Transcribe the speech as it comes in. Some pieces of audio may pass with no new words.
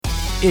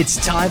It's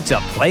time to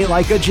play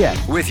like a Jet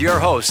with your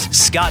host,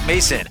 Scott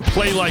Mason.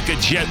 Play like a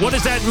Jet. What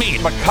does that mean?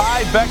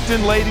 Mekhi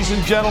Becton, ladies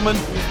and gentlemen.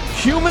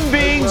 Human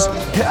beings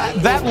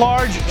that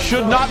large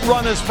should not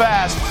run as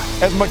fast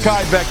as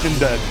Mekhi Becton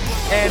did.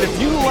 And if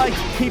you like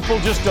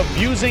people just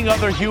abusing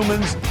other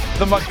humans,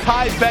 the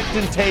Mekhi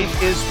Becton tape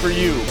is for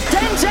you.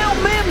 Denzel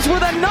Mims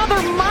with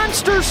another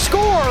monster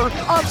score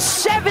of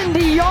 70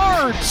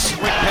 yards.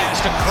 Quick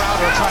pass to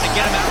Crowder, trying to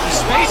get him out of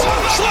space.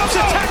 Slows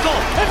a tackle,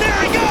 and there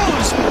he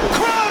goes.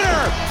 Crowder!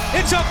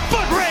 It's a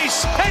foot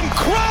race, and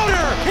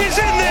Crowder is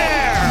in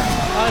there.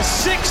 A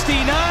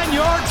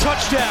 69-yard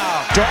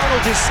touchdown.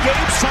 Darnold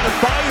escapes, trying to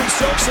buy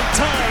himself some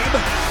time.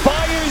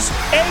 Fires,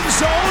 end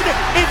zone,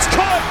 it's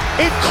caught.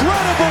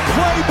 Incredible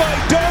play by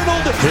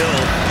Darnold. Hill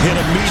hit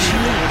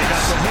immediately when he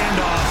got the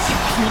handoff.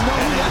 You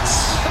know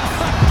It's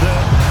the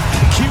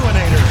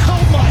Q-inator.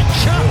 Oh my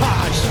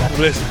gosh.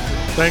 Listen,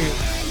 thank you.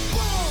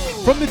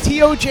 From the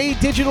TOJ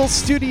Digital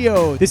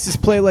Studio, this is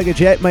Play Like a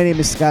Jet. My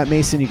name is Scott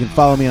Mason. You can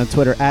follow me on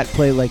Twitter at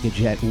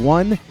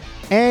PlayLikeAJet1.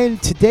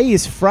 And today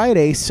is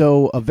Friday,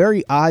 so a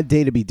very odd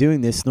day to be doing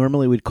this.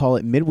 Normally we'd call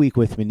it midweek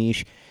with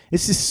Manish.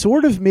 This is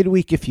sort of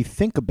midweek if you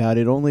think about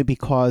it, only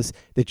because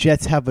the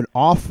Jets have an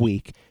off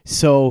week.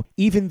 So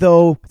even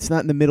though it's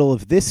not in the middle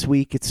of this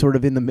week, it's sort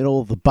of in the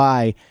middle of the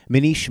bye.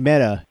 Manish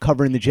Mehta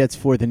covering the Jets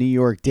for the New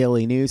York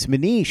Daily News.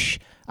 Manish,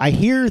 I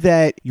hear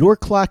that your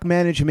clock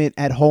management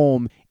at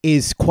home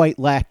is quite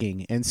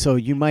lacking, and so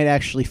you might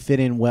actually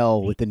fit in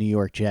well with the New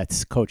York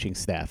Jets coaching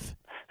staff.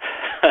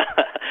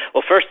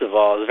 Well, first of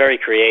all, it's very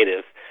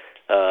creative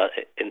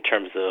in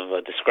terms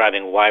of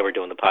describing why we're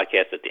doing the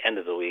podcast at the end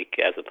of the week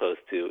as opposed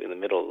to in the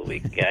middle of the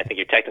week. Yeah, I think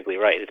you're technically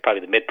right. It's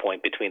probably the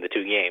midpoint between the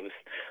two games.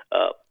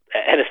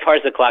 And as far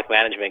as the clock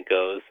management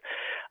goes,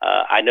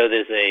 I know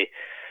there's a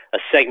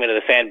segment of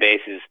the fan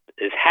base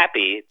is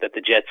happy that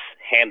the Jets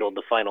handled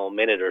the final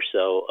minute or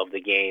so of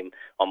the game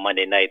on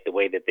Monday night the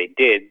way that they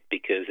did,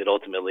 because it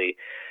ultimately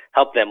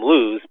helped them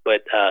lose.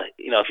 But,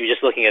 if you're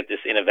just looking at this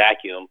in a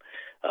vacuum,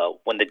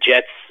 when the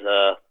Jets,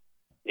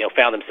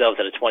 found themselves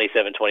in a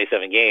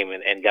 27-27 game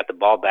and got the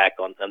ball back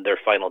on their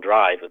final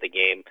drive of the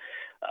game,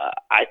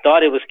 I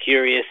thought it was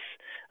curious.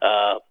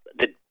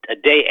 A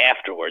day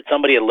afterward,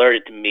 somebody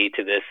alerted me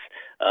to this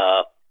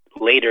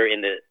later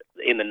in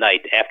the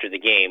night after the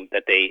game,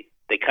 that they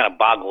kind of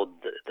boggled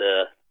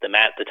the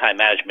time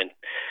management.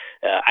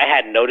 I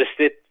hadn't noticed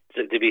it,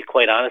 to be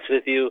quite honest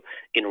with you,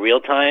 in real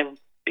time,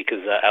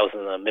 because I was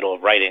in the middle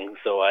of writing,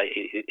 so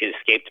it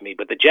escaped me.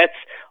 But the Jets,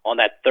 on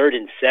that 3rd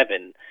and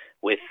 7,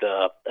 with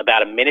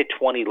about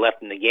 1:20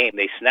 left in the game,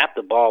 they snapped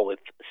the ball with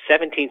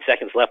 17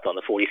 seconds left on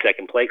the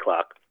 40-second play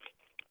clock.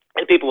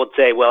 And people would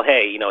say, well,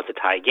 hey, it's a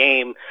tie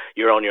game.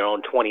 You're on your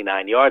own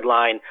 29-yard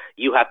line.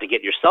 You have to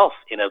get yourself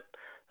in a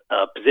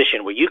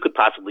position where you could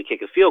possibly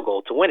kick a field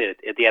goal to win it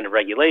at the end of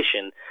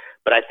regulation.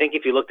 But I think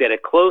if you looked at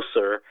it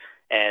closer,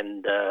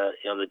 and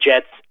the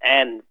Jets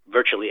and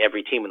virtually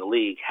every team in the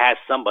league has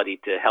somebody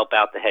to help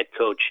out the head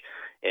coach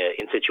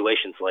in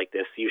situations like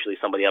this, usually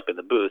somebody up in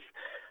the booth.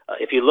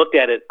 If you looked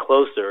at it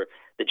closer,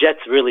 the Jets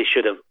really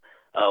should have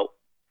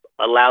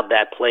allowed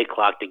that play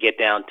clock to get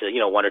down to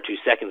 1 or 2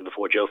 seconds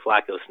before Joe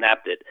Flacco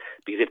snapped it,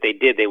 because if they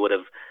did, they would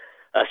have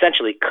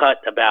essentially cut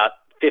about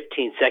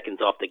 15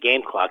 seconds off the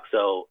game clock.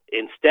 So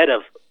instead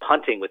of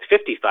punting with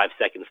 55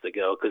 seconds to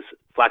go, because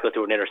Flacco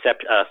threw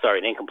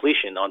an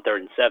incompletion on 3rd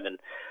and 7,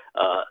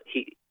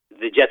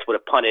 the Jets would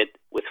have punted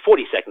with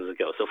 40 seconds to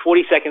go. So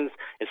 40 seconds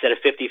instead of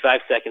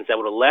 55 seconds, that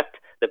would have left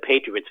the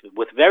Patriots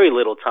with very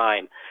little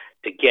time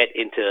to get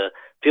into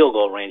field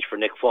goal range for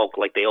Nick Folk,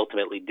 like they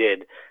ultimately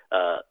did.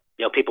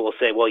 People will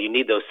say, well, you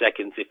need those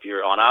seconds if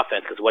you're on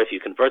offense, because what if you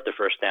convert the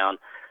first down?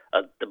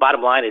 The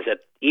bottom line is that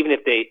even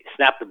if they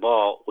snap the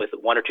ball with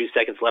 1 or 2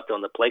 seconds left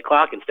on the play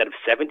clock instead of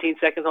 17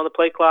 seconds on the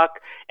play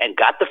clock and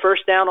got the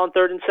first down on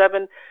 3rd and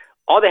 7,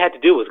 all they had to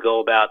do was go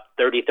about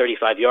 30,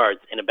 35 yards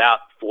in about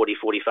 40,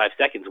 45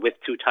 seconds with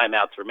 2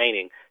 timeouts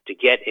remaining to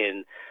get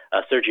in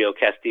Sergio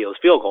Castillo's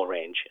field goal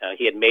range.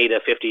 He had made a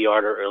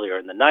 50-yarder earlier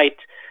in the night.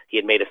 He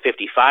had made a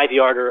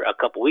 55-yarder a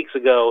couple weeks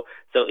ago,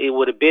 so it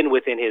would have been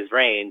within his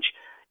range.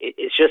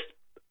 It's just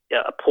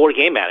a poor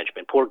game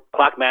management, poor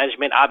clock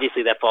management.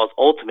 Obviously, that falls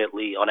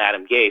ultimately on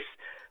Adam Gase,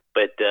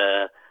 but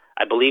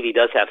I believe he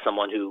does have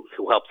someone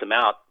who helps him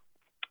out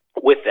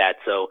with that.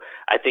 So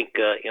I think,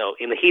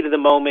 in the heat of the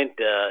moment,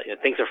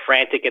 things are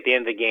frantic at the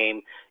end of the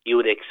game. You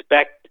would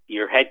expect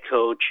your head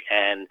coach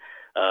and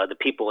the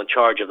people in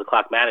charge of the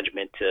clock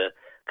management to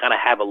kind of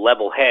have a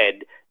level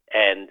head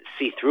and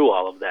see through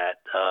all of that.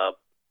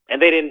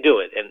 And they didn't do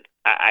it. And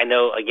I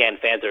know, again,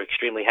 fans are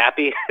extremely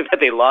happy that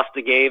they lost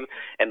the game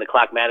and the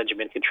clock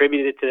management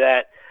contributed to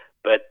that.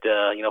 But,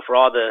 for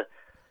all the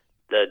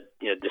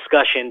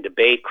discussion,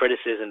 debate,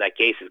 criticism that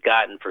Gase has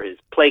gotten for his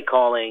play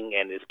calling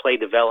and his play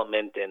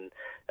development and,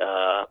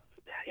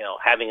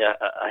 having a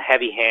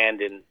heavy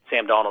hand in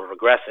Sam Darnold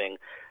regressing,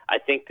 I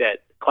think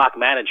that clock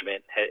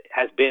management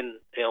has been,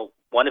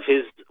 one of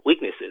his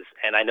weaknesses.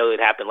 And I know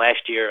it happened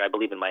last year, I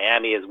believe in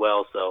Miami as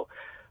well. So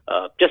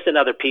just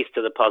another piece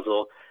to the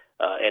puzzle.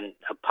 And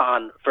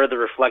upon further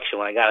reflection,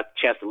 when I got a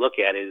chance to look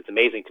at it, it's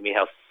amazing to me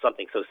how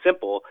something so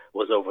simple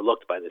was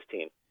overlooked by this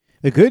team.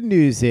 The good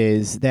news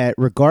is that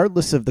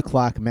regardless of the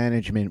clock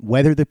management,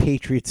 whether the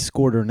Patriots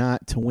scored or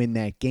not to win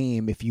that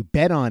game, if you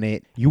bet on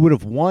it, you would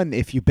have won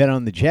if you bet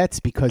on the Jets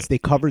because they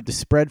covered the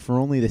spread for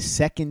only the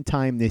second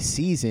time this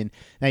season.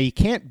 Now, you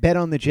can't bet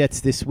on the Jets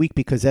this week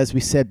because, as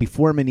we said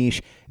before,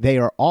 Manish, they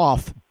are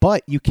off,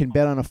 but you can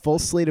bet on a full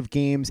slate of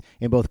games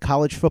in both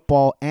college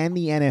football and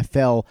the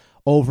NFL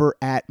over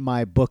at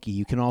MyBookie.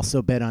 You can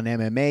also bet on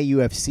MMA,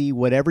 UFC,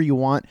 whatever you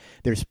want.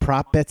 There's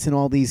prop bets in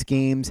all these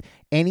games.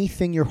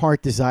 Anything your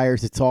heart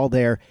desires, it's all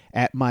there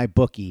at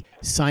MyBookie.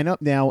 Sign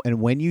up now,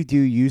 and when you do,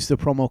 use the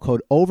promo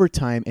code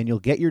OVERTIME, and you'll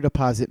get your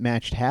deposit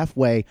matched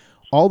halfway,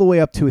 all the way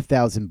up to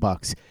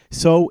 $1,000.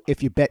 So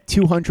if you bet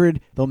 $200,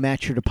 they'll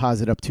match your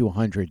deposit up to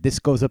 $100. This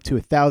goes up to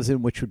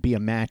 $1,000, which would be a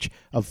match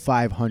of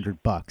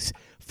 $500.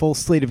 Full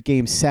slate of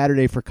games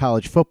Saturday for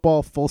college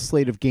football, full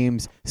slate of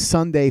games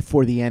Sunday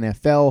for the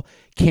NFL.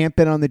 Can't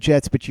bet on the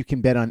Jets, but you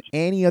can bet on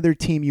any other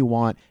team you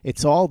want.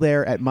 It's all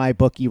there at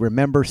MyBookie.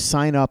 Remember,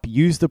 sign up,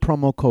 use the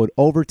promo code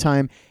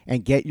OVERTIME,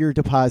 and get your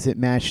deposit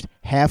matched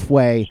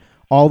halfway,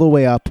 all the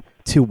way up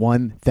to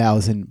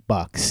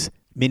 $1,000.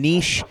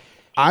 Manish,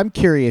 I'm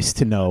curious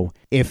to know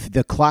if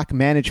the clock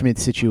management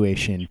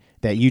situation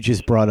that you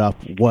just brought up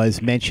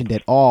was mentioned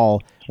at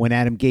all when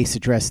Adam Gase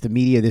addressed the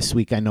media this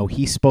week. I know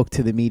he spoke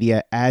to the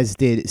media, as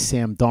did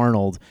Sam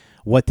Darnold.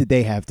 What did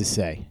they have to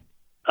say?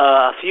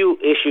 A few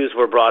issues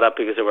were brought up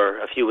because there were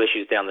a few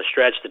issues down the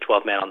stretch, the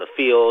 12th man on the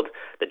field,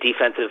 the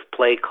defensive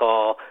play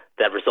call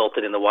that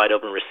resulted in the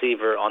wide-open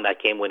receiver on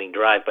that game-winning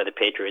drive by the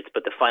Patriots,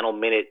 but the final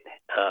minute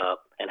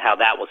and how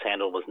that was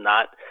handled was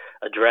not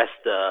addressed.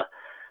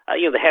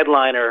 The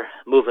headliner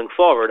moving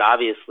forward,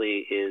 obviously,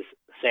 is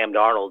Sam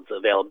Darnold's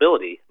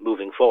availability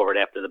moving forward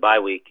after the bye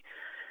week.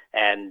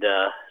 And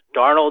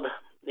Darnold,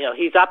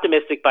 he's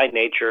optimistic by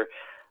nature.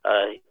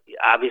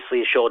 Obviously,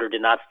 his shoulder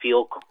did not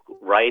feel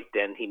right,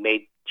 and he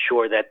made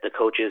sure that the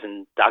coaches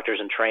and doctors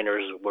and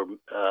trainers were,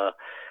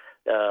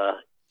 had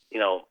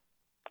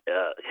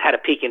a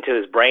peek into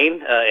his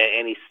brain,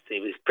 and he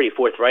was pretty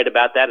forthright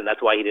about that, and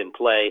that's why he didn't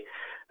play.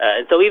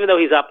 And so even though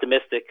he's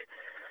optimistic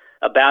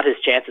about his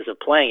chances of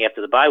playing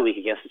after the bye week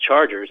against the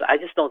Chargers, I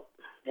just don't,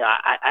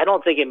 I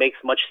don't think it makes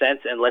much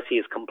sense unless he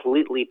is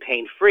completely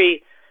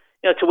pain-free,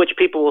 to which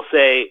people will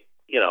say,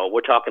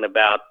 we're talking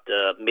about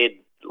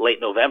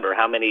late November,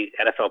 how many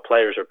NFL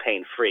players are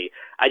pain-free?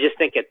 I just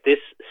think at this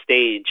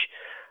stage,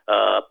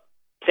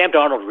 Sam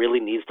Darnold really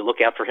needs to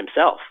look out for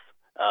himself.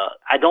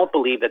 I don't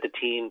believe that the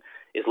team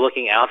is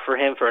looking out for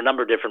him for a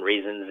number of different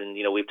reasons,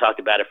 and we've talked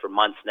about it for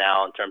months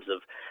now in terms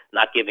of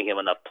not giving him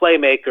enough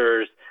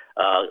playmakers,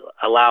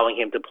 allowing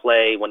him to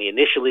play when he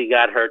initially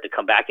got hurt to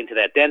come back into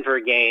that Denver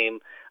game,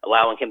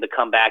 allowing him to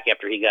come back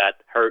after he got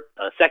hurt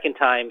a second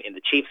time in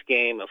the Chiefs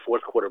game, a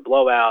fourth quarter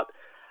blowout.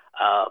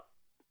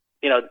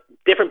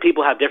 Different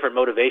people have different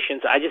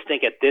motivations. I just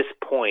think at this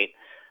point,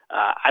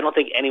 I don't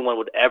think anyone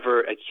would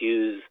ever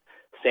accuse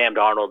Sam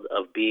Darnold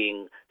of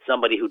being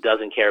somebody who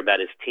doesn't care about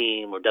his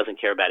team or doesn't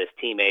care about his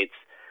teammates.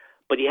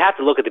 But you have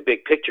to look at the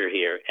big picture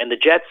here. And the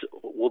Jets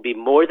will be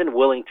more than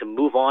willing to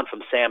move on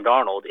from Sam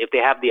Darnold if they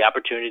have the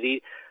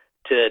opportunity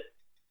to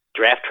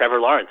draft Trevor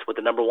Lawrence with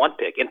the number 1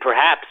 pick, and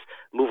perhaps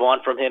move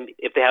on from him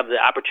if they have the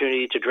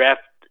opportunity to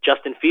draft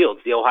Justin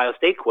Fields, the Ohio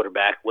State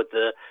quarterback, with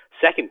the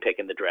 2nd pick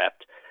in the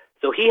draft.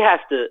 So he has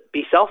to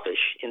be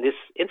selfish in this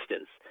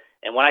instance.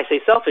 And when I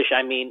say selfish,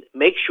 I mean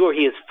make sure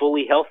he is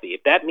fully healthy.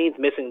 If that means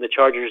missing the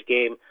Chargers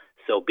game,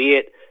 so be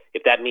it.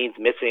 If that means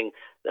missing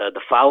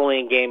the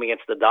following game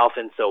against the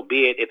Dolphins, so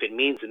be it. If it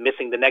means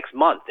missing the next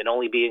month and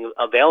only being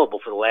available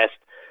for the last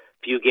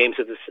few games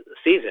of the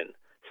season,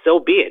 so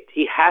be it.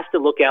 He has to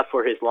look out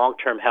for his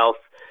long-term health.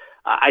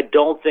 I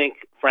don't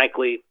think,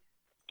 frankly,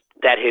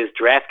 that his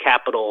draft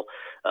capital,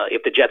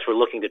 if the Jets were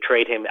looking to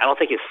trade him, I don't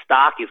think his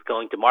stock is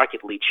going to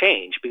markedly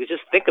change, because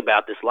just think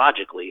about this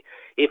logically.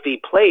 If he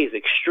plays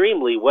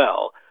extremely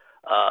well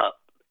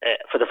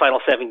for the final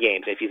 7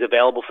 games, if he's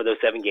available for those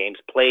 7 games,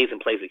 plays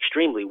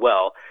extremely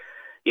well,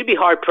 you'd be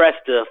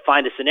hard-pressed to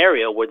find a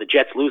scenario where the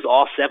Jets lose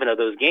all 7 of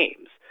those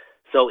games.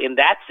 So in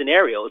that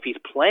scenario, if he's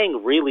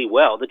playing really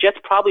well, the Jets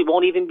probably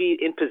won't even be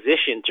in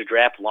position to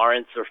draft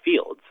Lawrence or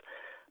Fields.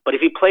 But if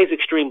he plays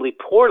extremely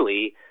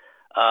poorly,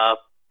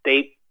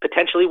 they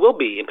potentially will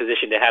be in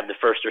position to have the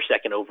 1st or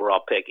 2nd overall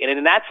pick. And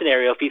in that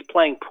scenario, if he's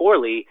playing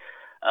poorly,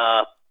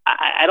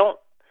 I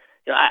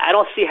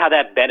don't see how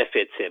that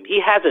benefits him. He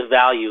has a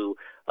value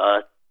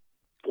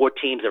for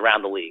teams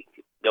around the league,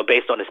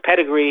 based on his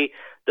pedigree,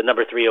 the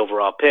number 3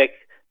 overall pick,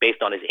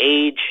 based on his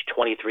age,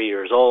 23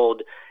 years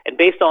old, and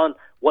based on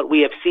what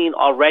we have seen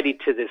already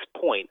to this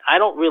point. I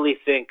don't really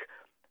think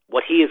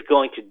what he is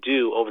going to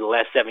do over the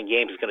last 7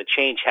 games is going to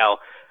change how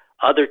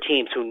other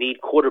teams who need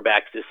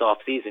quarterbacks this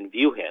offseason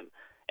view him.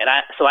 And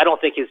so I don't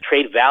think his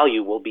trade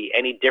value will be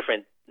any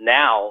different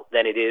now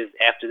than it is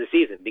after the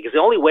season, because the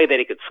only way that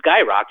it could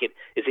skyrocket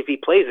is if he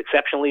plays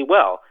exceptionally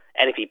well.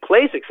 And if he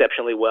plays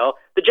exceptionally well,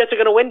 the Jets are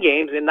going to win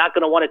games and not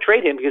going to want to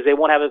trade him because they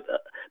won't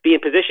be in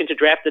position to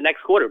draft the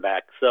next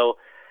quarterback. So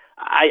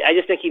I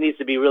just think he needs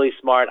to be really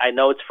smart. I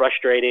know it's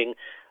frustrating.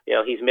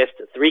 He's missed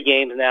 3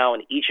 games now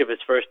in each of his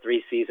first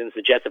 3 seasons.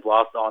 The Jets have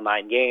lost all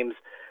 9 games,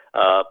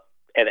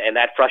 and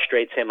that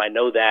frustrates him. I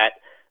know that.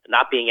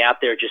 Not being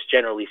out there, just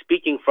generally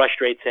speaking,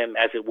 frustrates him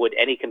as it would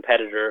any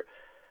competitor.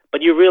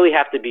 But you really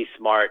have to be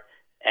smart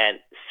and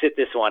sit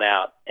this one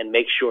out and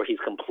make sure he's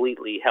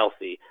completely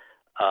healthy.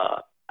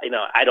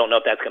 I don't know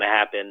if that's going to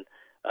happen.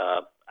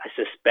 I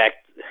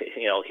suspect,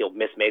 he'll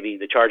miss maybe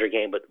the Charger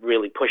game, but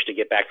really push to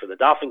get back for the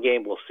Dolphin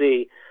game. We'll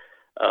see.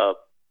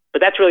 But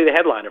that's really the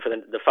headliner for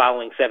the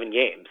following 7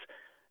 games.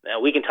 Now,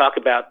 we can talk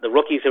about the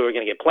rookies who are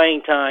going to get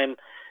playing time,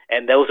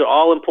 and those are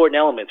all important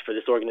elements for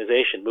this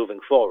organization moving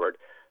forward.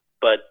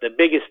 But the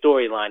biggest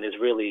storyline is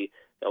really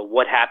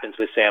what happens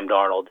with Sam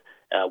Darnold,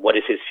 what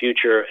is his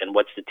future, and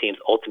what's the team's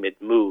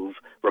ultimate move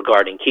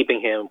regarding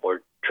keeping him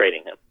or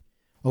trading him.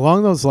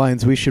 Along those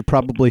lines, we should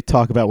probably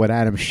talk about what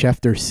Adam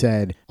Schefter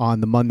said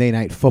on the Monday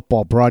Night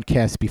Football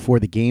broadcast before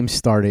the game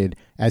started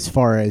as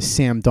far as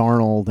Sam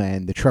Darnold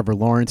and the Trevor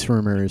Lawrence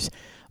rumors.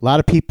 A lot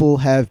of people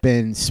have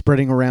been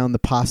spreading around the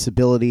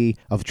possibility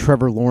of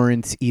Trevor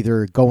Lawrence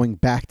either going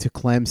back to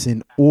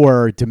Clemson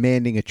or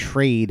demanding a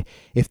trade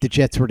if the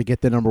Jets were to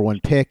get the number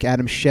 1 pick.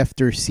 Adam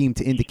Schefter seemed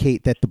to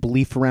indicate that the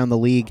belief around the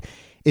league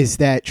is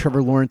that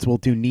Trevor Lawrence will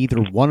do neither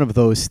one of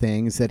those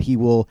things, that he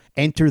will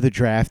enter the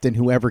draft and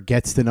whoever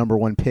gets the number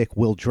 1 pick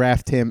will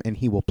draft him and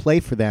he will play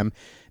for them.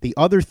 The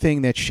other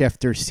thing that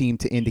Schefter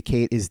seemed to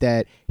indicate is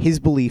that his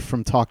belief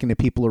from talking to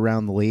people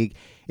around the league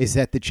is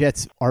that the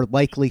Jets are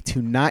likely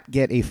to not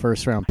get a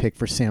first-round pick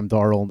for Sam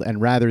Darnold, and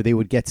rather they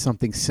would get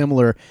something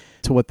similar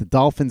to what the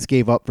Dolphins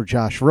gave up for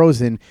Josh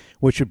Rosen,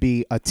 which would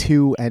be a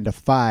 2 and a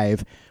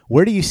 5.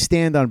 Where do you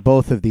stand on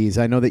both of these?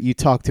 I know that you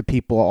talk to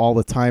people all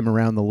the time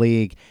around the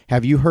league.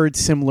 Have you heard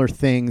similar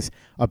things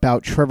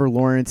about Trevor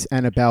Lawrence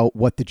and about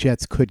what the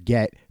Jets could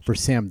get for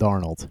Sam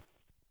Darnold?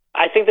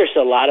 I think there's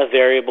a lot of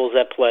variables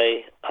at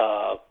play.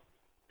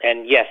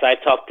 And yes,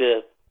 I've talked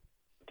to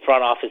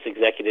front office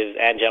executives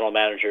and general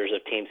managers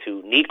of teams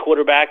who need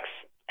quarterbacks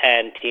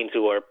and teams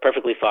who are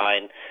perfectly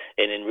fine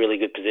and in really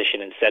good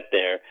position and set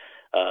there,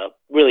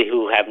 really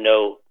who have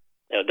no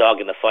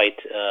dog in the fight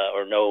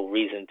or no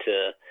reason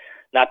to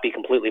not be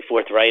completely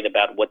forthright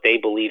about what they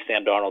believe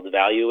Sam Darnold's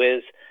value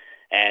is.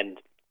 And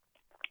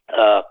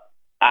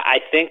I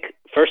think,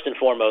 first and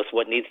foremost,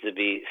 what needs to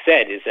be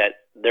said is that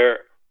there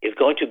is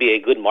going to be a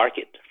good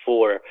market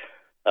for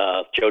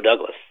Joe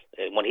Douglas.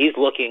 When he's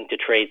looking to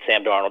trade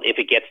Sam Darnold, if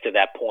it gets to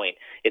that point,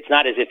 it's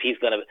not as if he's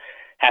going to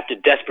have to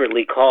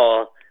desperately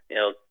call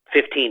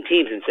 15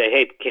 teams and say,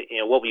 hey,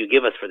 what will you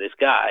give us for this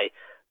guy?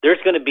 There's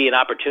going to be an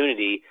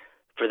opportunity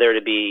for there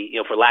to be,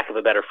 for lack of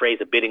a better phrase,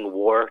 a bidding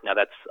war. Now,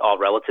 that's all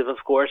relative, of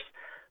course,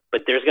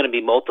 but there's going to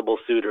be multiple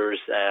suitors.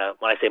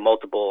 When I say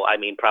multiple, I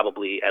mean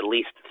probably at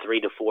least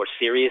 3 to 4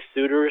 serious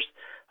suitors,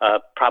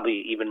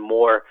 probably even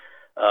more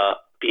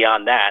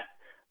beyond that.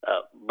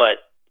 But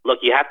look,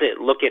 you have to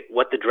look at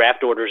what the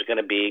draft order is going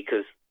to be,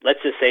 because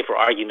let's just say, for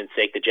argument's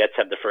sake, the Jets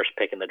have the first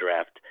pick in the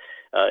draft.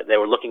 They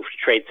were looking to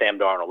trade Sam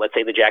Darnold. Let's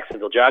say the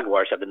Jacksonville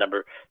Jaguars have the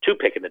number 2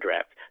 pick in the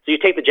draft. So you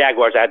take the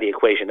Jaguars out of the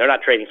equation. They're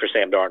not trading for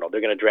Sam Darnold.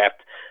 They're going to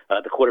draft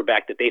the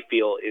quarterback that they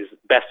feel is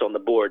best on the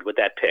board with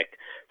that pick.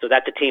 So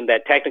that's a team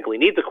that technically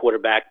needs a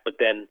quarterback, but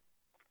then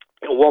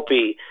it won't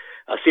be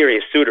a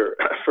serious suitor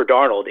for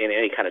Darnold in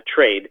any kind of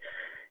trade.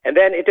 And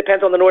then it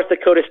depends on the North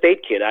Dakota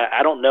State kid.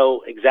 I don't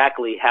know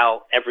exactly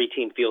how every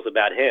team feels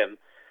about him.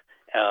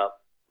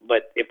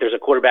 But if there's a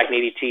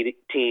quarterback-needy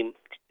team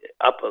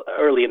up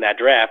early in that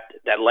draft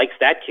that likes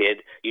that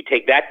kid, you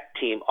take that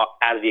team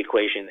out of the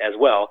equation as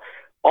well.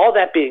 All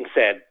that being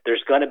said,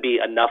 there's going to be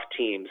enough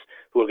teams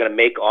who are going to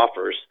make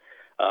offers,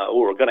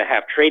 who are going to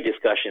have trade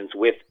discussions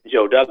with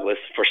Joe Douglas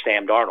for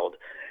Sam Darnold.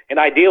 And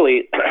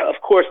ideally, of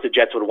course, the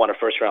Jets would want a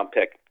first-round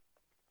pick.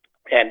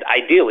 And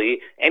ideally,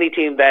 any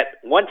team that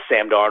wants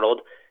Sam Darnold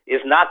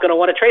is not going to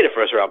want to trade a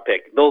first-round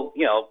pick. They'll,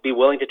 be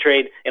willing to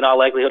trade, in all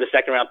likelihood, a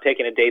second-round pick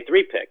and a day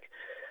 3 pick.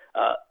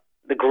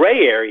 The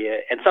gray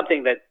area, and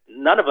something that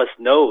none of us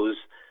knows,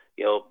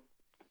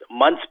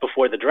 months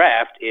before the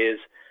draft, is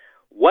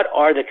what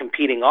are the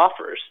competing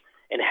offers,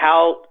 and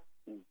how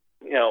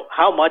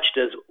much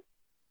does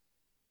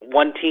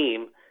one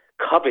team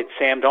covet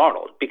Sam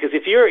Darnold? Because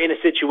if you're in a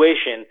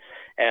situation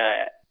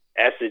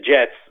as the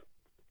Jets,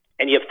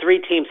 and you have 3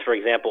 teams, for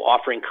example,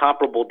 offering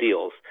comparable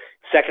deals,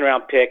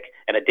 second-round pick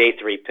and a day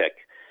 3 pick,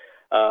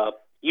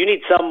 you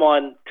need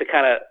someone to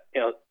kind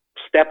of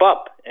step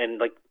up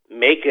and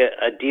make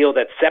a deal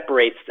that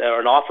separates, or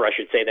an offer, I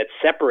should say, that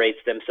separates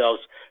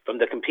themselves from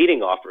the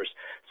competing offers.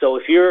 So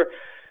if you're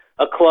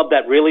a club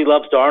that really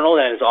loves Darnold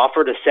and has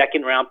offered a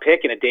second-round pick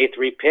and a day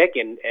 3 pick,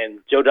 and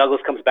Joe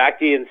Douglas comes back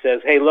to you and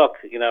says, hey, look,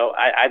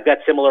 I've got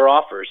similar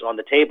offers on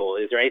the table.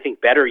 Is there anything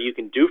better you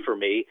can do for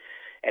me?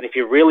 And if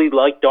you really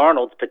like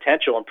Darnold's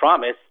potential and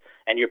promise,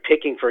 and you're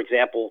picking, for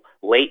example,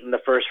 late in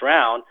the first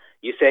round,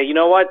 you say, you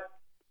know what?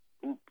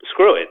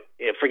 Screw it.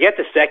 forget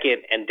the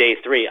second and day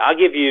 3. I'll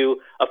give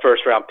you a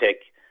first-round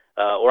pick,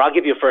 or I'll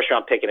give you a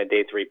first-round pick and a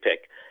day 3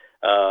 pick.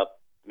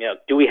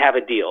 Do we have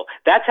a deal?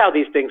 That's how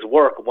these things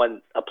work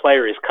when a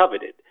player is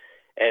coveted.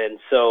 And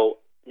so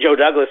Joe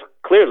Douglas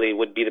clearly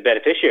would be the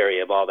beneficiary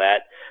of all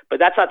that, but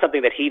that's not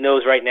something that he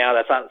knows right now.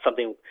 That's not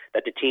something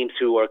that the teams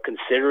who are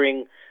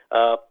considering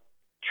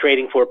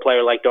trading for a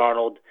player like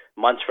Darnold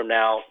months from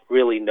now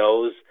really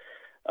knows.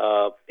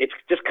 It's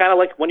just kind of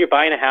like when you're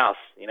buying a house.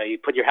 You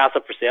put your house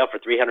up for sale for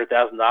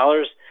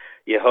 $300,000.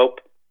 You hope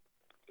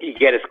you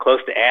get as close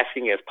to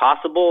asking as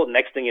possible.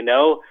 Next thing you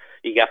know,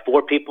 you got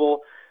 4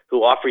 people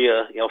who offer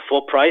you,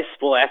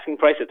 full asking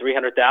price at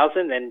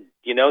 $300,000, and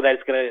you know that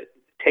it's going to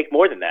take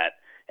more than that.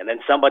 And then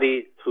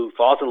somebody who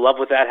falls in love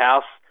with that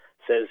house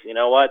says, you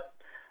know what,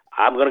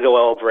 I'm going to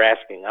go over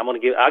asking. I'll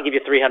give you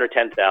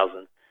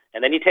 $310,000,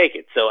 and then you take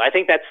it. So I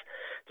think that's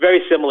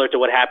very similar to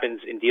what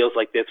happens in deals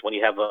like this when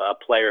you have a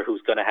player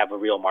who's going to have a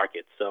real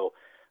market. So,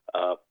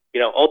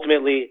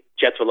 ultimately,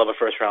 Jets would love a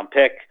first-round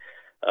pick.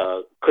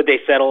 Could they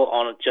settle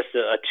on just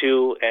a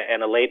 2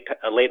 and a late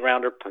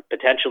rounder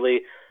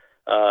potentially?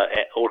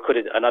 Or could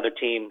another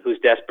team who's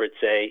desperate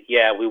say,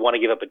 yeah, we want to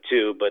give up a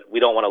 2, but we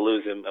don't want to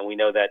lose him, and we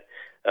know that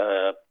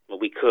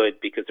we could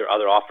because there are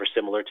other offers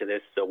similar to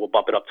this, so we'll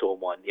bump it up to a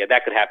 1. Yeah,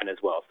 that could happen as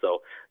well.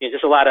 So,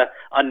 just a lot of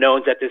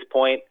unknowns at this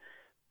point,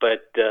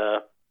 but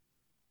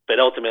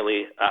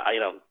ultimately,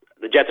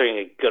 the Jets are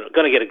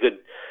going to get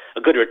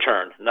a good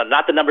return.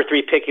 Not the number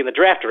 3 pick in the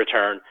draft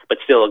return, but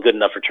still a good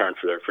enough return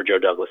for Joe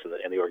Douglas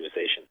and the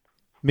organization.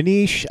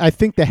 Manish, I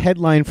think the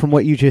headline from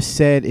what you just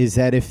said is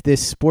that if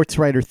this sports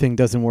writer thing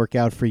doesn't work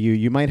out for you,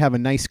 you might have a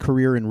nice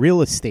career in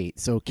real estate.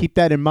 So keep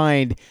that in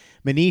mind.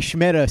 Manish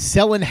Mehta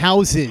selling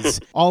houses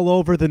all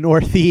over the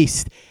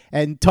Northeast.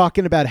 And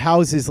talking about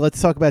houses,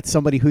 let's talk about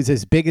somebody who's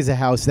as big as a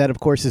house. That,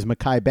 of course, is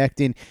Mekhi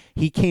Becton.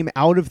 He came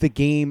out of the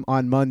game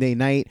on Monday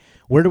night.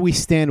 Where do we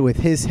stand with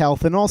his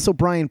health? And also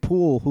Brian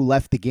Poole, who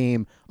left the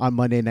game on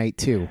Monday night,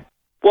 too.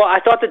 Well, I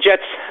thought the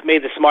Jets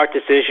made the smart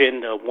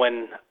decision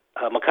when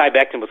Mekhi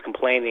Becton was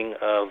complaining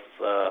of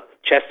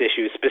chest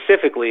issues.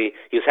 Specifically,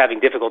 he was having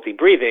difficulty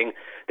breathing.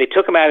 They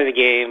took him out of the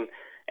game,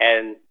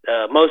 and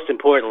most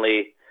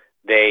importantly,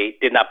 they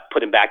did not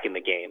put him back in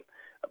the game.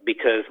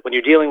 Because when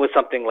you're dealing with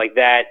something like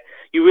that,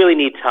 you really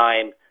need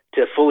time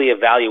to fully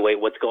evaluate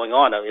what's going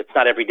on. It's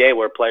not every day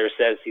where a player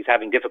says he's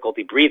having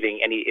difficulty breathing,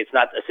 and it's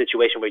not a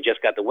situation where he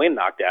just got the wind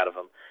knocked out of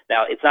him.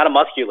 Now, it's not a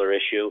muscular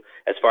issue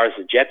as far as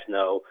the Jets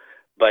know,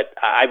 but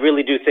I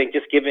really do think,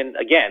 just given,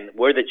 again,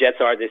 where the Jets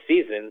are this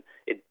season,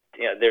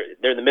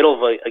 they're in the middle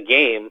of a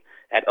game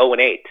at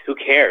 0-8. Who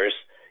cares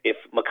if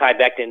Mekhi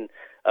Becton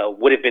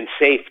would have been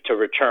safe to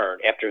return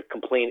after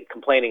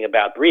complaining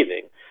about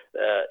breathing?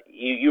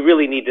 You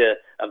really need to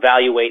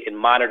evaluate and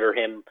monitor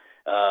him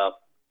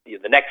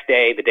the next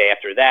day, the day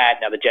after that.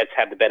 Now, the Jets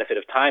have the benefit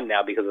of time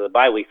now because of the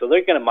bye week, so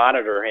they're going to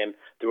monitor him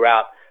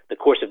throughout the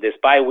course of this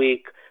bye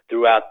week,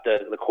 throughout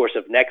the course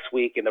of next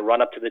week in the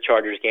run-up to the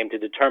Chargers game to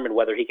determine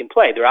whether he can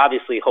play. They're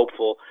obviously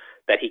hopeful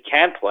that he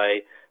can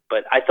play,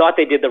 but I thought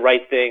they did the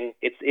right thing.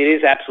 It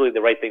is absolutely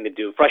the right thing to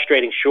do.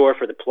 Frustrating, sure,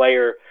 for the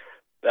player,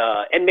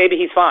 and maybe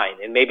he's fine,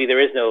 and maybe there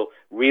is no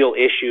real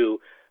issue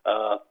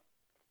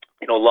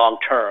long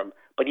term,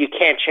 but you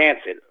can't chance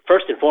it.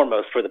 First and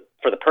foremost, for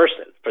the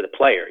person, for the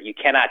player, you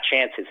cannot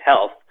chance his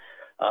health.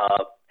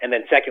 And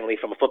then secondly,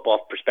 from a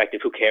football perspective,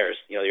 who cares?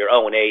 You're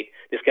 0-8.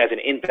 This guy's an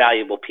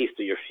invaluable piece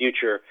to your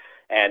future.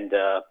 And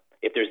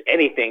if there's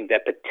anything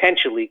that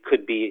potentially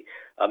could be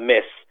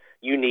amiss,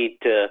 you need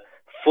to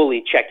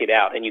fully check it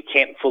out. And you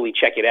can't fully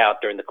check it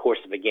out during the course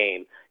of a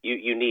game.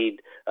 You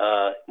need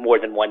more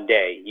than one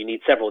day. You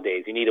need several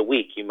days. You need a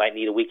week. You might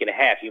need a week and a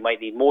half. You might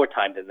need more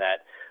time than that.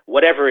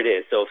 Whatever it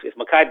is. So if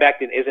Mekhi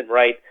Becton isn't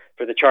right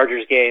for the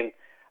Chargers game,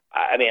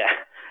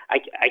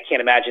 I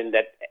can't imagine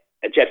that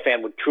a Jet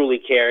fan would truly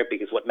care,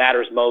 because what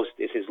matters most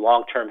is his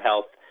long-term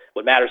health.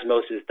 What matters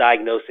most is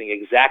diagnosing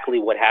exactly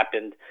what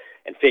happened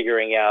and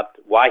figuring out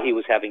why he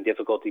was having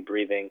difficulty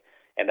breathing.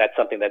 And that's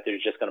something that they're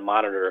just going to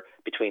monitor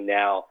between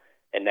now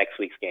and next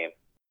week's game.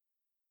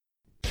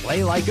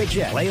 Play like a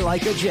Jet. Play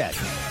like a Jet.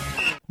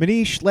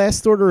 Manish,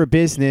 last order of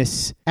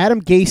business.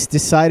 Adam Gase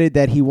decided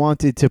that he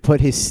wanted to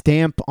put his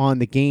stamp on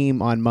the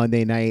game on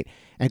Monday night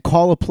and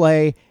call a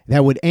play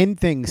that would end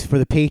things for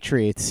the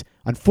Patriots.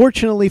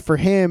 Unfortunately for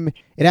him,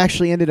 it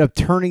actually ended up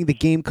turning the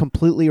game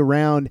completely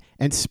around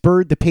and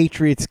spurred the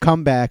Patriots'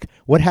 comeback.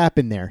 What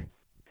happened there?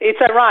 It's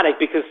ironic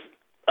because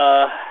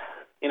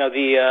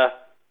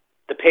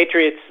the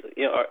Patriots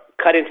are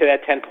cut into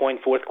that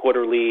 10-point fourth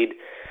quarter lead,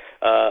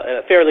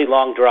 a fairly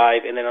long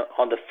drive, and then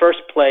on the first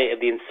play of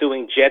the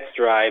ensuing Jets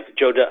drive,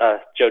 Joe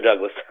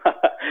Douglas,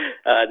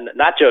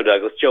 not Joe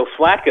Douglas, Joe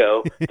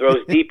Flacco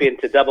throws deep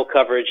into double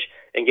coverage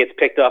and gets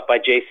picked off by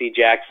J.C.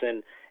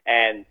 Jackson.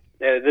 And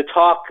the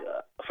talk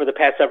for the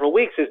past several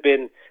weeks has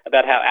been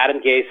about how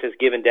Adam Gase has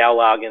given Dow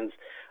Loggins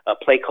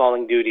play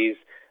calling duties.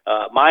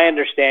 My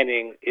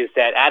understanding is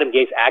that Adam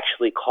Gase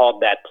actually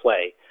called that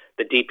play,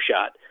 the deep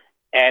shot.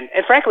 And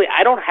frankly,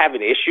 I don't have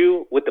an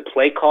issue with the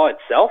play call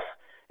itself.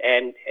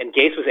 And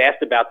Gase was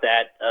asked about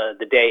that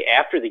the day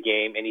after the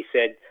game, and he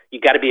said, you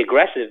got to be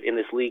aggressive in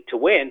this league to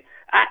win.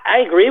 I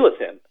agree with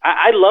him.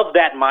 I love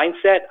that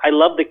mindset. I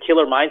love the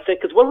killer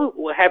mindset, because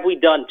what have we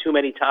done too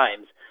many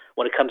times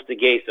when it comes to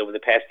Gase over the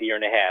past year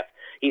and a half?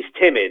 He's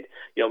timid.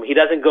 He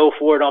doesn't go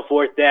for it on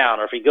fourth down,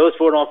 or if he goes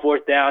for it on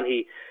fourth down,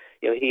 he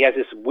has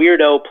this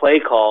weirdo play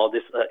call,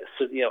 this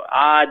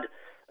odd,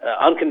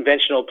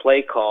 unconventional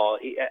play call.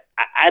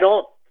 I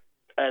don't.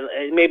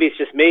 Maybe it's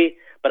just me,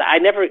 but I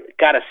never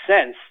got a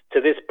sense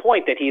to this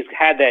point that he's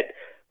had that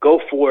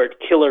go for it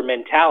killer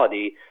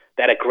mentality,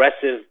 that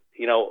aggressive.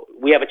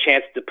 We have a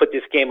chance to put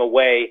this game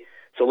away,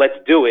 so let's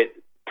do it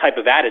type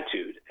of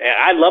attitude. And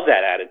I love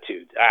that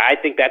attitude. I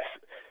think that's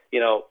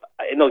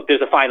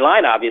there's a fine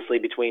line, obviously,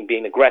 between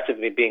being aggressive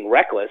and being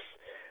reckless.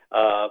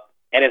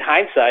 And in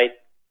hindsight,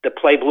 the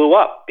play blew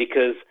up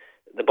because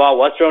the ball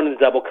was thrown into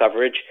double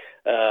coverage.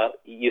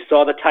 You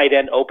saw the tight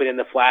end open in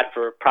the flat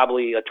for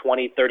probably a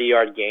 20,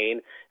 30-yard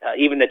gain.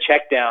 Even the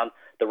check down,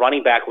 the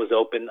running back was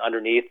open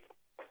underneath.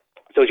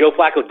 So Joe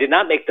Flacco did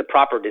not make the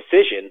proper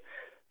decision.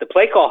 The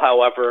play call,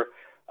 however,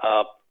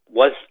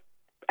 was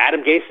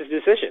Adam Gase's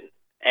decision.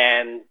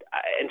 And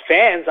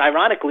fans,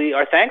 ironically,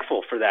 are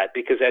thankful for that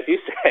because, as you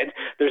said,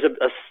 there's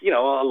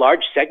a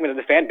large segment of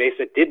the fan base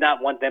that did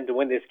not want them to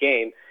win this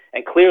game,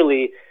 and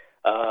clearly,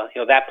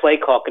 that play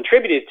call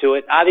contributed to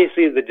it.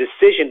 Obviously, the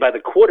decision by the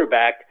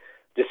quarterback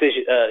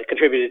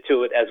contributed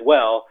to it as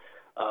well.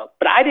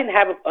 But I didn't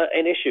have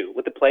an issue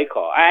with the play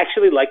call. I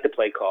actually liked the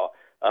play call.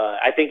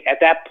 I think at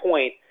that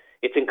point,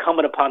 it's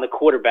incumbent upon the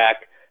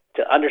quarterback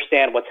to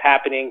understand what's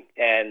happening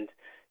and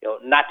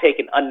not take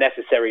an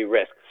unnecessary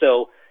risk.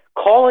 So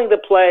calling the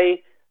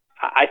play,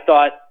 I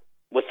thought,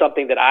 was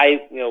something that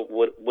I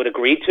would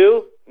agree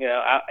to.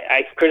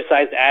 I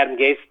criticized Adam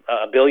Gase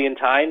a billion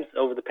times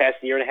over the past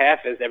year and a half,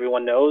 as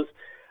everyone knows.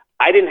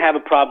 I didn't have a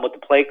problem with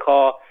the play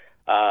call.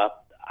 I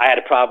had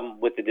a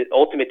problem with the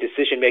ultimate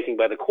decision making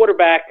by the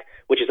quarterback,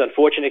 which is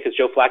unfortunate because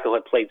Joe Flacco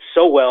had played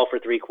so well for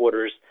 3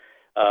 quarters,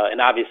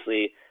 and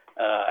obviously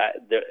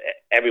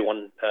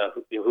everyone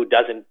who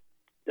doesn't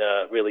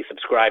really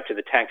subscribe to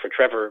the Tank for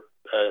Trevor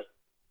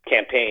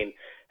campaign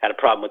had a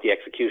problem with the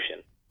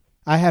execution.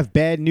 I have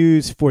bad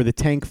news for the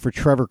Tank for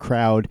Trevor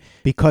crowd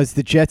because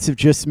the Jets have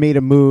just made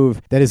a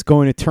move that is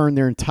going to turn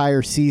their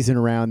entire season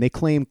around. They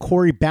claim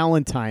Corey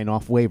Ballentine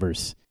off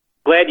waivers.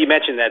 Glad you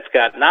mentioned that,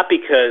 Scott. Not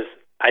because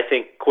I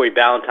think Corey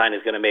Ballentine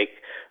is going to make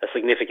a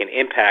significant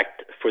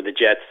impact for the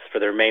Jets for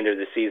the remainder of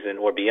the season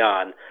or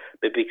beyond,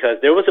 but because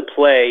there was a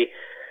play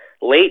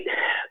late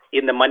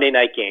in the Monday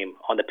night game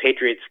on the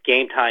Patriots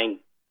game-tying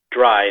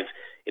drive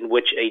in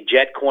which a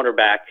Jet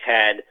cornerback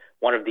had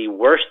one of the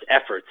worst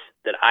efforts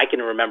that I can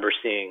remember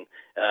seeing,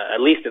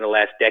 at least in the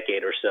last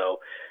decade or so.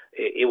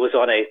 It was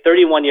on a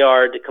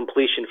 31-yard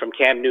completion from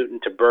Cam Newton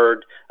to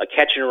Bird, a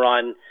catch and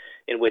run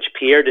in which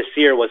Pierre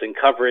Desir was in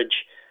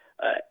coverage.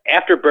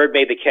 After Bird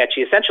made the catch,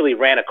 he essentially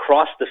ran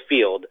across the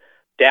field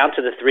down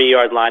to the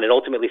 3-yard line and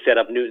ultimately set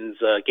up Newton's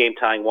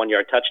game-tying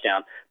 1-yard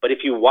touchdown. But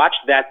if you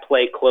watched that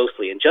play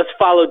closely and just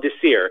followed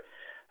Desir,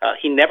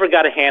 he never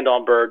got a hand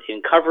on Bird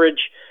in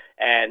coverage,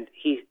 and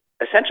he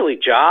essentially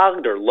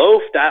jogged or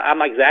loafed. I'm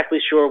not exactly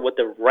sure what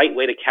the right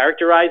way to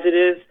characterize it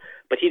is,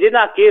 but he did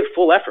not give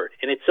full effort,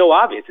 and it's so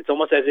obvious. It's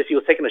almost as if he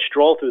was taking a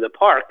stroll through the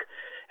park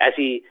as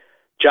he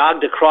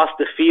jogged across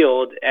the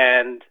field,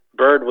 and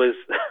Bird was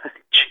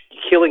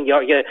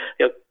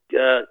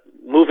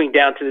moving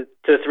down to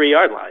the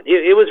 3-yard line.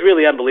 It was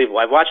really unbelievable.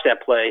 I've watched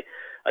that play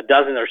a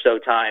dozen or so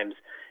times,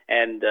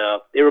 and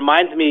it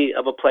reminds me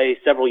of a play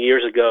several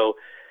years ago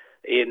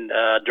in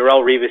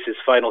Darrelle Revis'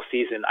 final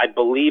season. I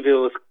believe it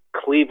was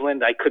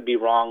Cleveland. I could be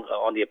wrong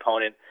on the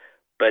opponent,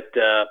 but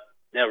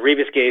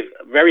Revis gave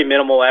very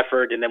minimal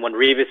effort, and then when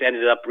Revis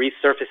ended up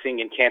resurfacing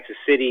in Kansas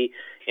City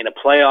in a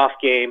playoff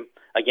game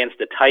against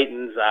the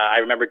Titans, I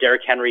remember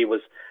Derrick Henry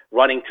was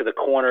running to the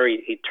corner.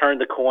 He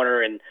turned the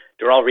corner, and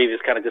Darrelle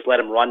Revis kind of just let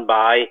him run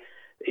by.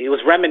 It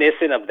was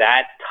reminiscent of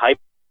that type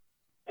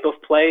of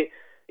play.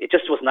 It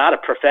just was not a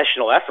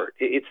professional effort.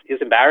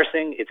 It's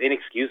embarrassing. It's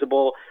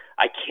inexcusable.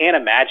 I can't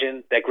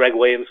imagine that Greg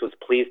Williams was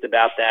pleased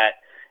about that.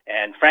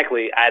 And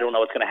frankly, I don't know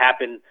what's going to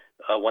happen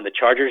when the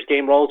Chargers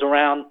game rolls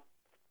around.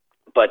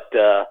 But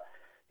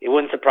it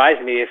wouldn't surprise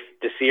me if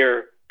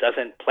Desir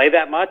doesn't play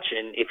that much.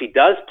 And if he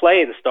does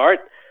play and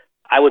start,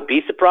 I would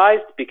be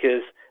surprised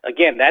because,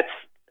 again, that's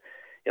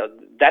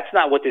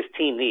not what this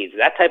team needs.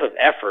 That type of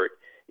effort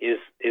is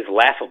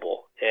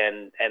laughable.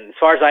 And as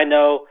far as I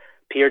know,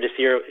 Pierre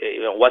Desir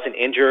wasn't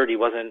injured. He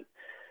wasn't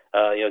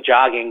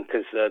jogging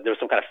because there was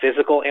some kind of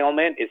physical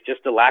ailment. It's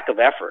just a lack of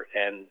effort,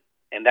 and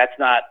that's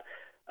not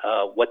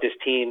what this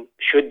team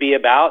should be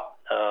about.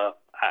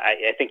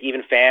 I think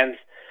even fans,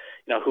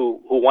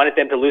 who wanted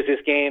them to lose this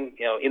game,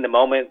 in the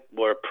moment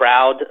were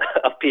proud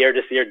of Pierre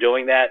Desir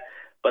doing that.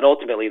 But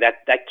ultimately,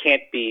 that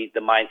can't be the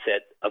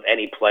mindset of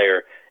any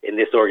player in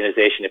this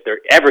organization if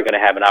they're ever going to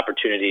have an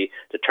opportunity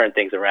to turn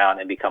things around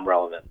and become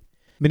relevant.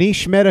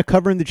 Manish Mehta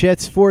covering the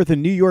Jets for the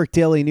New York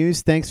Daily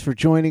News. Thanks for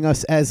joining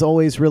us. As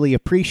always, really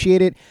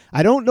appreciate it.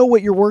 I don't know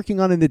what you're working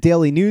on in the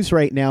Daily News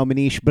right now,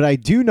 Manish, but I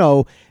do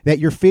know that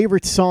your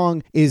favorite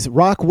song is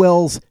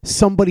Rockwell's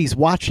Somebody's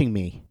Watching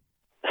Me.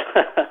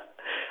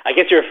 I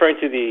guess you're referring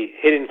to the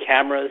hidden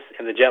cameras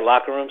in the Jet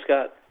locker room,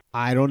 Scott?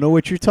 I don't know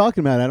what you're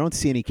talking about. I don't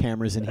see any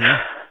cameras in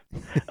here.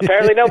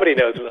 Apparently nobody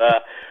knows.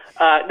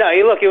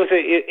 No, look, it was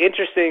an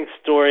interesting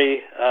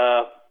story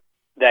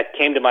that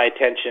came to my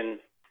attention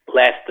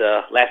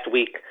last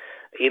week.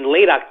 In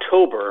late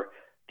October,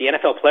 the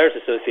NFL Players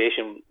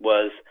Association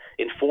was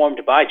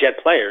informed by Jet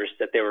players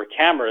that there were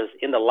cameras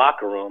in the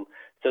locker room.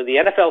 So the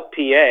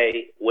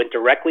NFLPA went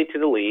directly to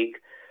the league.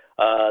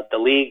 The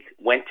league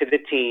went to the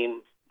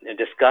team and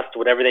discussed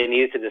whatever they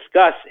needed to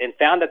discuss and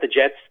found that the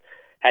Jets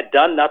had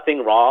done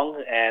nothing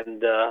wrong,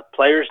 and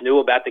players knew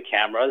about the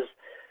cameras,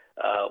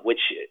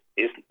 which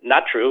is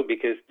not true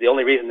because the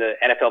only reason the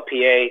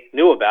NFLPA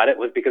knew about it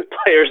was because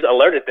players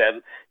alerted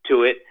them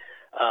to it.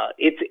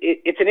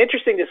 It's an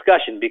interesting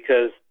discussion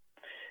because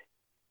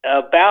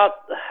about,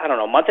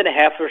 a month and a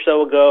half or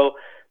so ago,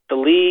 the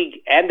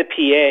league and the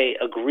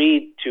PA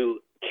agreed to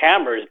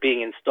cameras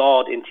being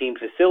installed in team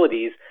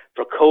facilities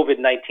for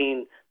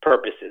COVID-19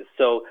 purposes.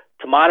 So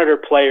to monitor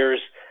players,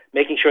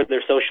 making sure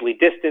they're socially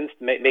distanced,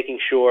 making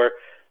sure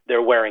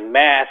they're wearing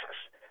masks.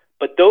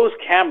 But those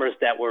cameras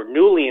that were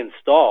newly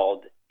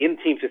installed in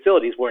team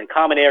facilities were in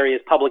common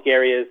areas, public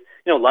areas,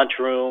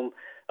 lunchroom,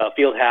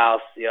 field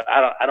house.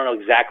 I don't know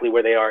exactly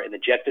where they are in the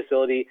Jet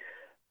facility,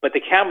 but the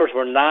cameras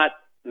were not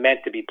meant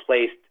to be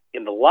placed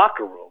in the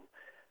locker room.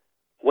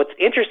 What's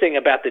interesting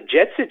about the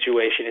Jet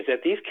situation is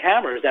that these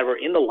cameras that were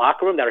in the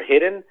locker room that are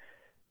hidden,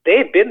 they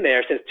have been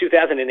there since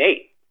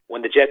 2008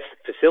 when the Jets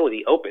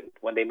facility opened,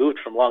 when they moved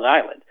from Long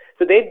Island.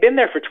 So they've been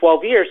there for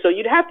 12 years. So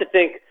you'd have to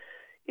think,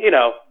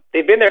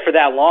 they've been there for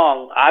that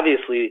long.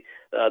 Obviously,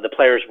 the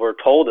players were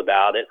told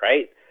about it,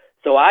 right?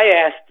 So I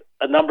asked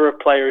a number of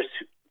players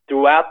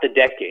throughout the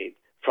decade,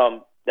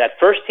 from that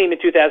first team in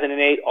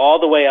 2008 all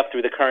the way up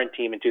through the current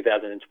team in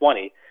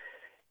 2020.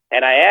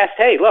 And I asked,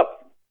 hey, look,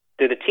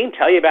 did the team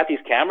tell you about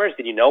these cameras?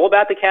 Did you know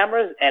about the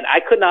cameras? And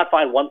I could not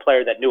find one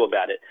player that knew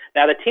about it.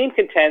 Now, the team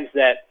contends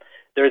that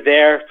they're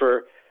there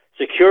for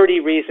security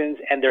reasons,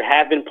 and there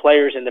have been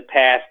players in the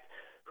past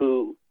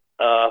who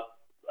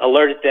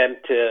alerted them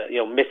to,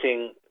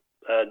 missing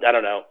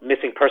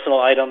personal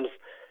items.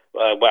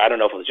 I don't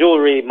know if it was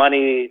jewelry,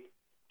 money,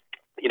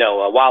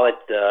 a wallet,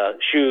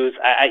 shoes.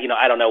 I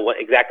don't know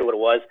exactly what it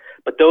was,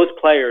 but those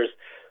players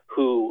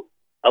who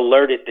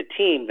alerted the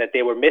team that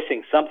they were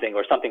missing something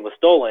or something was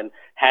stolen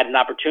had an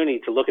opportunity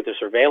to look at the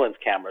surveillance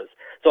cameras.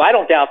 So I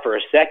don't doubt for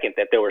a second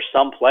that there were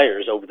some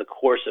players over the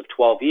course of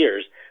 12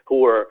 years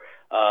who were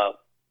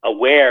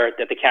aware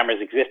that the cameras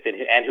existed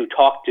and who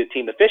talked to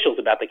team officials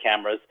about the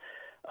cameras.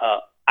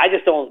 I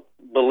just don't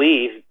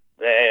believe,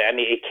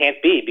 it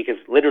can't be, because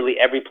literally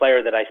every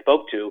player that I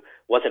spoke to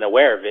wasn't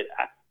aware of it.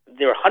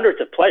 There are hundreds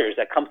of players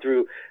that come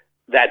through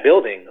that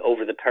building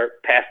over the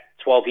past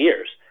 12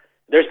 years.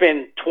 There's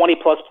been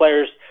 20-plus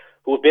players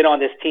who have been on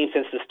this team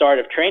since the start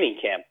of training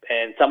camp,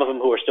 and some of them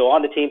who are still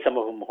on the team, some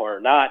of them who are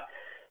not.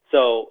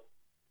 So,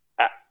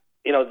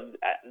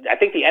 I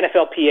think the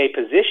NFLPA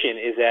position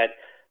is that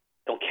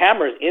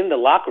cameras in the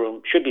locker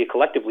room should be a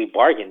collectively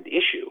bargained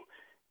issue,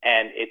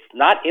 and it's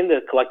not in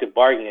the collective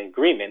bargaining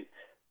agreement.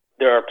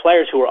 There are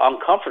players who are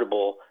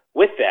uncomfortable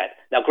with that.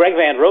 Now, Greg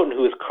Van Roten,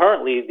 who is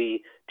currently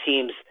the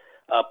team's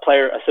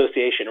player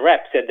association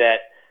rep, said that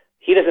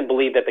he doesn't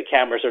believe that the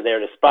cameras are there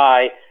to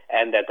spy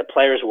and that the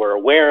players were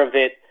aware of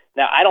it.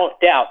 Now, I don't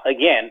doubt,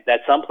 again, that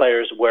some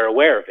players were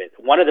aware of it.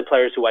 One of the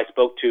players who I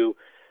spoke to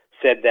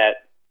said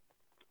that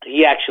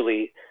he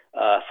actually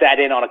sat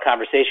in on a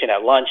conversation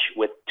at lunch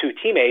with two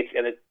teammates,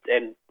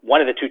 and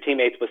one of the two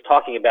teammates was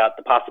talking about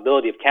the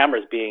possibility of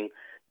cameras being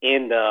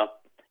in the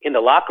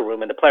locker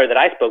room, and the player that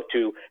I spoke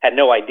to had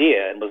no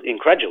idea and was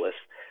incredulous.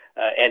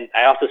 And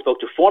I also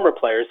spoke to former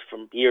players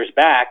from a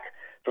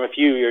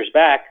few years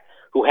back,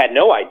 who had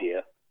no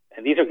idea.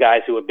 And these are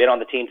guys who have been on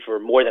the team for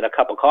more than a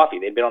cup of coffee.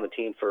 They've been on the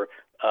team for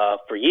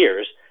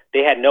years.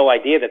 They had no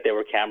idea that there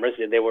were cameras,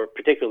 and they weren't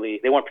particularly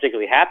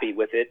happy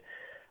with it.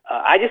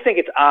 I just think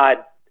it's odd,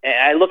 and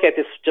I look at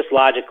this just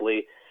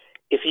logically.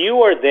 If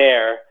you are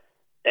there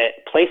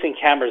placing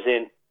cameras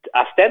in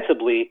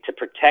ostensibly to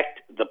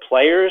protect the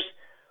players,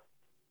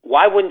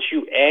 why wouldn't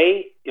you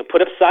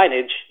put up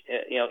signage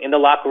in the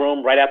locker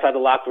room, right outside the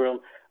locker room,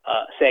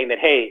 saying that,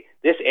 hey,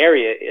 this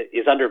area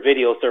is under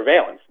video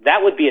surveillance?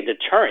 That would be a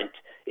deterrent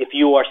if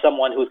you are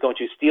someone who's going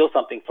to steal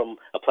something from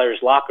a player's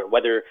locker,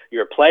 whether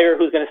you're a player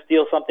who's going to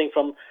steal something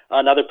from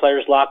another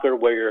player's locker,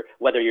 whether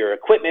you're an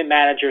equipment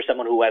manager,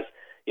 someone who has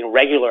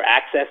regular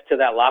access to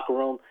that locker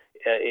room.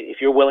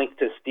 If you're willing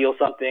to steal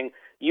something,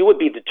 you would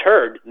be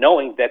deterred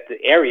knowing that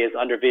the area is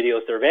under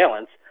video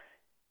surveillance.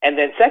 And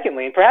then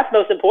secondly, and perhaps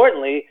most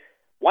importantly,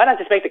 why not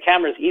just make the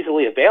cameras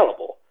easily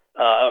available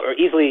or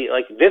easily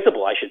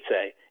visible, I should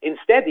say?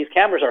 Instead, these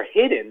cameras are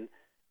hidden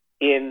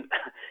in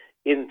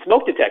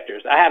smoke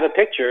detectors. I have a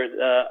picture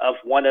of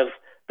one of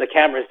the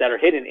cameras that are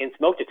hidden in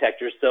smoke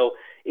detectors. So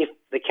if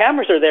the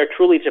cameras are there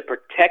truly to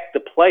protect the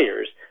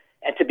players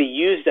and to be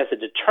used as a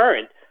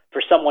deterrent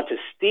for someone to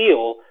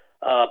steal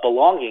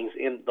belongings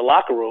in the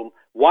locker room,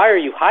 why are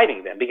you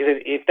hiding them? Because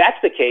if that's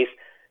the case,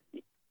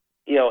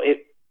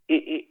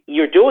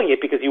 you're doing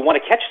it because you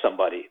want to catch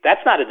somebody.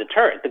 That's not a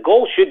deterrent. The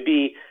goal should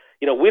be,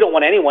 we don't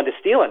want anyone to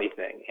steal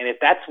anything. And if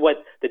that's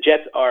what the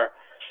Jets are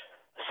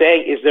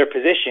saying is their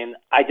position,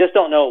 I just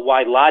don't know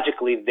why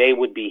logically they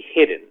would be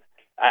hidden.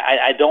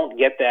 I don't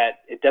get that.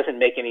 It doesn't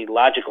make any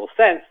logical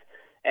sense.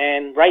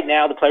 And right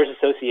now, the Players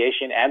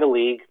Association and the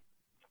league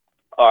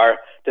are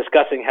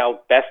discussing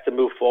how best to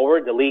move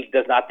forward. The league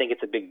does not think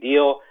it's a big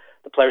deal.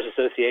 The Players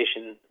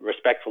Association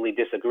respectfully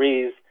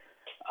disagrees.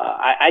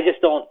 I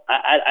just don't.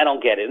 I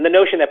don't get it. And the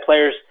notion that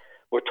players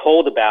were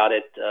told about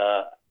it,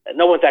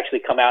 no one's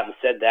actually come out and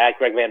said that.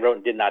 Greg Van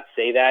Roten did not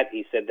say that.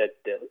 He said that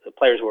the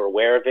players were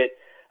aware of it.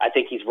 I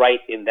think he's right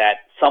in that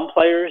some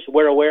players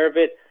were aware of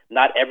it.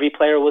 Not every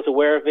player was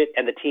aware of it,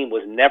 and the team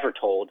was never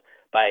told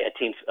by a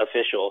team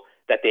official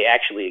that they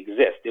actually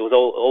exist. It was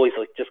always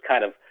like just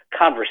kind of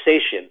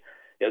conversation,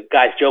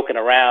 guys joking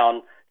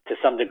around to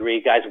some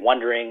degree, guys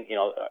wondering,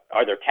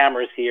 are there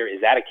cameras here?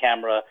 Is that a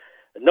camera?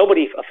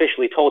 Nobody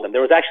officially told them.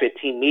 There was actually a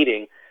team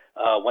meeting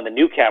when the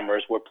new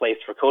cameras were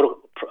placed for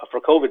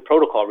COVID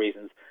protocol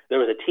reasons. There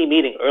was a team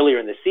meeting earlier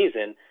in the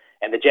season,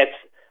 and the Jets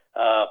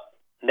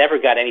never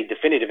got any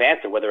definitive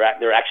answer whether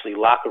they're actually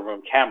locker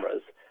room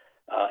cameras.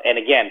 And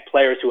again,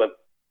 players who have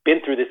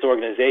been through this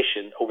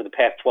organization over the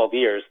past 12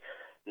 years,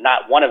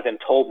 not one of them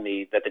told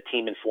me that the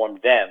team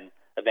informed them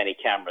of any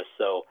cameras.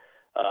 So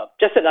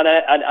just an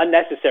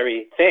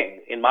unnecessary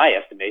thing, in my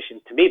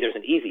estimation. To me, there's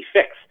an easy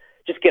fix.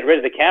 Just get rid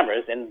of the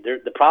cameras, and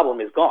the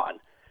problem is gone.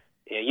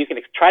 You can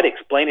try to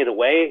explain it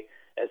away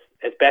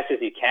as best as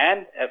you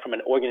can from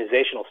an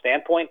organizational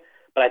standpoint,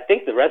 but I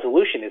think the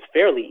resolution is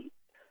fairly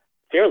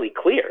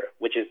clear,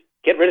 which is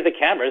get rid of the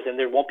cameras, and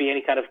there won't be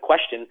any kind of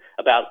question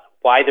about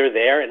why they're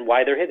there and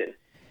why they're hidden.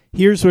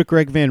 Here's what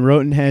Greg Van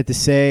Roten had to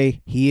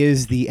say. He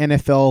is the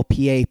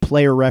NFLPA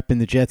player rep in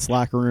the Jets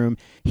locker room.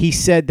 He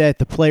said that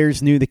the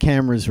players knew the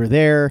cameras were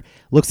there.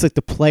 Looks like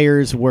the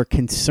players were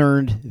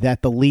concerned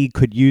that the league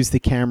could use the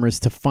cameras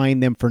to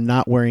fine them for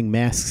not wearing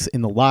masks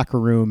in the locker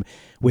room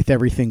with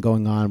everything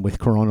going on with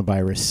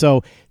coronavirus.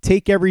 So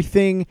take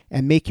everything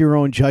and make your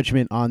own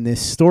judgment on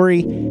this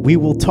story. We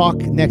will talk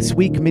next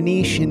week,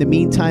 Manish. In the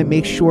meantime,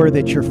 make sure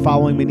that you're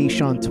following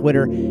Manish on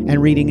Twitter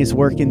and reading his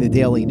work in the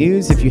Daily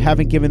News. If you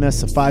haven't given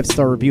us a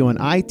 5-star review on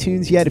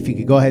iTunes yet, if you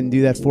could go ahead and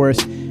do that for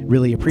us,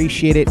 really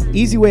appreciate it.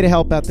 Easy way to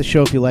help out the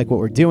show if you like what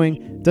we're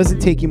doing. Doesn't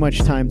take you much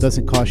time,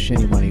 doesn't cost you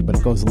any money, but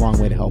it goes a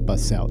long way to help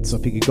us out. So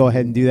if you could go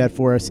ahead and do that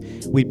for us,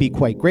 we'd be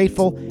quite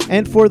grateful.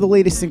 And for the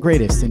latest and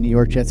greatest in New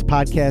York Jets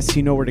podcasts,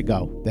 you know where to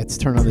go. That's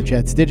Turn on the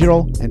Jets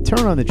Digital and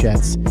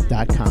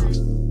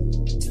turnonthejets.com.